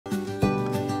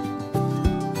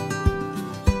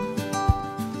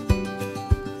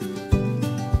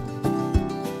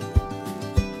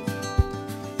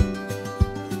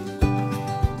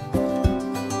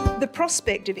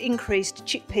prospect of increased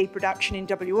chickpea production in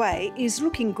WA is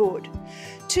looking good.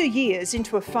 2 years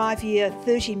into a 5-year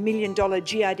 $30 million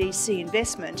GRDC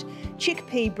investment,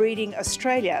 Chickpea Breeding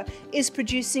Australia is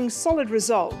producing solid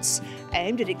results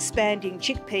aimed at expanding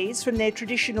chickpeas from their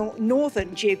traditional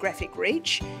northern geographic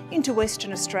reach into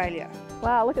Western Australia.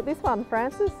 Wow, look at this one,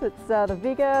 Francis. It's the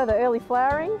vigour, the early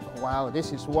flowering. Wow,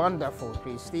 this is wonderful,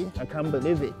 Christy. I can't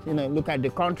believe it. You know, look at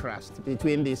the contrast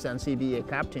between this and CBA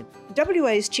Captain.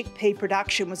 WA's chickpea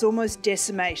production was almost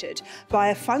decimated by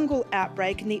a fungal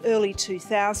outbreak in the early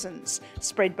 2000s,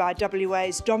 spread by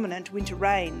WA's dominant winter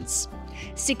rains.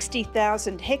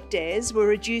 60,000 hectares were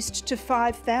reduced to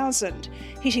 5,000,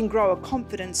 hitting grower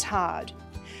confidence hard.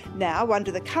 Now,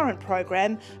 under the current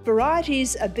program,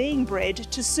 varieties are being bred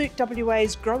to suit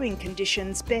WA's growing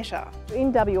conditions better.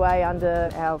 In WA, under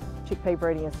our Chickpea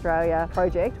Breeding Australia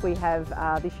project, we have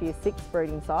this year 6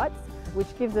 breeding sites,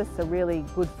 which gives us a really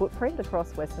good footprint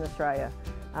across Western Australia.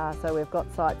 So we've got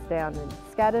sites down in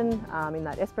Scaddan, in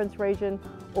that Esperance region,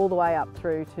 all the way up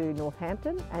through to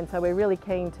Northampton. And so we're really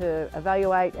keen to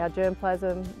evaluate our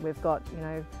germplasm. We've got,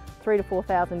 3,000 to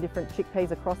 4,000 different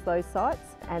chickpeas across those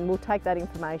sites, and we'll take that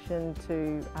information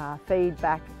to feed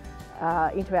back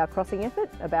into our crossing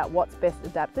effort about what's best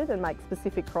adapted and make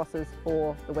specific crosses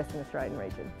for the Western Australian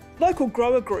region. Local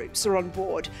grower groups are on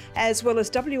board, as well as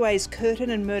WA's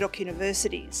Curtin and Murdoch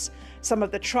universities. Some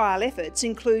of the trial efforts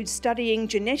include studying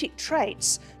genetic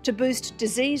traits to boost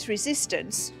disease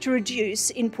resistance to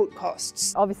reduce input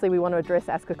costs. Obviously we want to address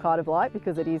ascochyta blight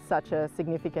because it is such a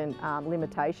significant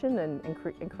limitation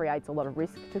and creates a lot of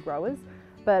risk to growers,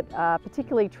 but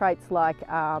particularly traits like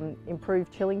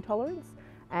improved chilling tolerance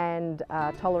and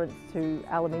tolerance to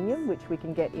aluminium, which we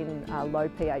can get in low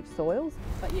pH soils.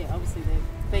 But yeah, obviously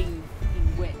they've been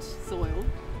in wet soil.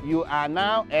 You are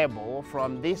now able,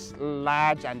 from this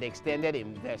large and extended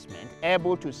investment,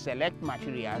 able to select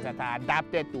materials that are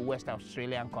adapted to West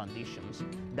Australian conditions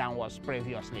than was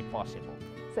previously possible.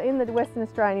 So in the Western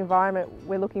Australian environment,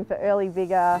 we're looking for early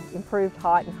vigour, improved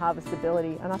height and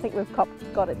harvestability, and I think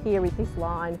we've got it here with this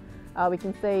line. We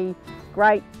can see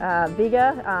great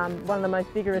vigour, one of the most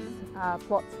vigorous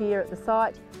plots here at the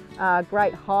site,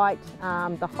 great height,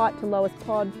 the height to lowest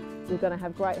pod, we're going to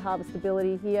have great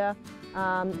harvestability here.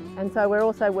 And so we're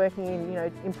also working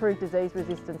in improved disease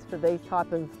resistance for these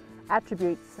type of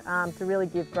attributes to really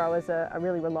give growers a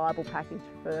really reliable package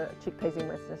for chickpeas in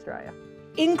Western Australia.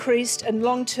 Increased and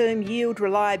long-term yield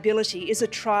reliability is a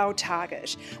trial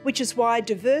target, which is why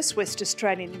diverse West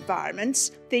Australian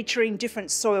environments featuring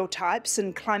different soil types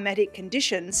and climatic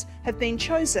conditions have been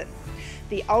chosen.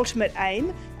 The ultimate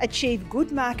aim: achieve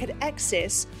good market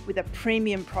access with a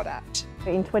premium product.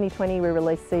 In 2020 we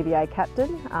released CBA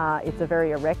Captain. It's a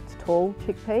very erect, tall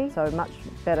chickpea, so a much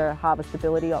better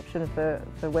harvestability option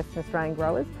for Western Australian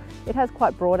growers. It has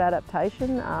quite broad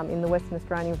adaptation in the Western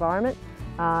Australian environment.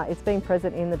 It's been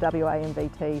present in the WA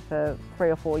MVT for 3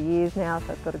 or 4 years now,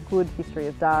 so it's got a good history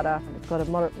of data. It's got a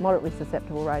moderately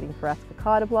susceptible rating for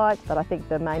ascochyta blight, but I think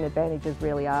the main advantages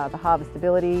really are the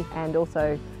harvestability and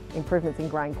also improvements in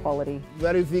grain quality.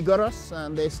 Very vigorous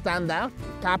and they stand out.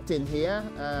 Captain here,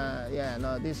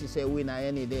 this is a winner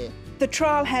any day. The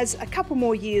trial has a couple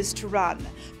more years to run,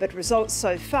 but results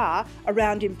so far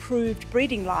around improved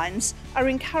breeding lines are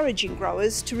encouraging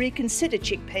growers to reconsider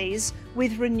chickpeas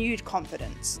with renewed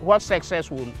confidence. What success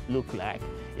will look like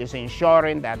is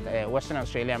ensuring that Western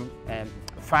Australian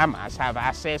farmers have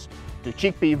access to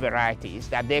chickpea varieties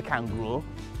that they can grow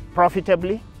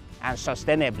profitably and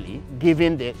sustainably,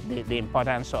 given the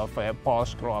importance of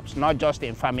pulse crops, not just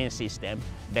in farming system,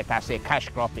 but as a cash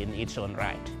crop in its own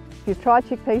right. If you've tried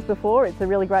chickpeas before, it's a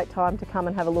really great time to come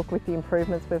and have a look with the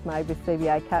improvements we've made with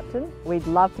CBA Captain. We'd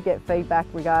love to get feedback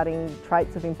regarding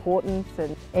traits of importance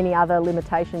and any other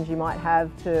limitations you might have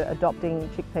to adopting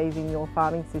chickpeas in your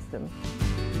farming system.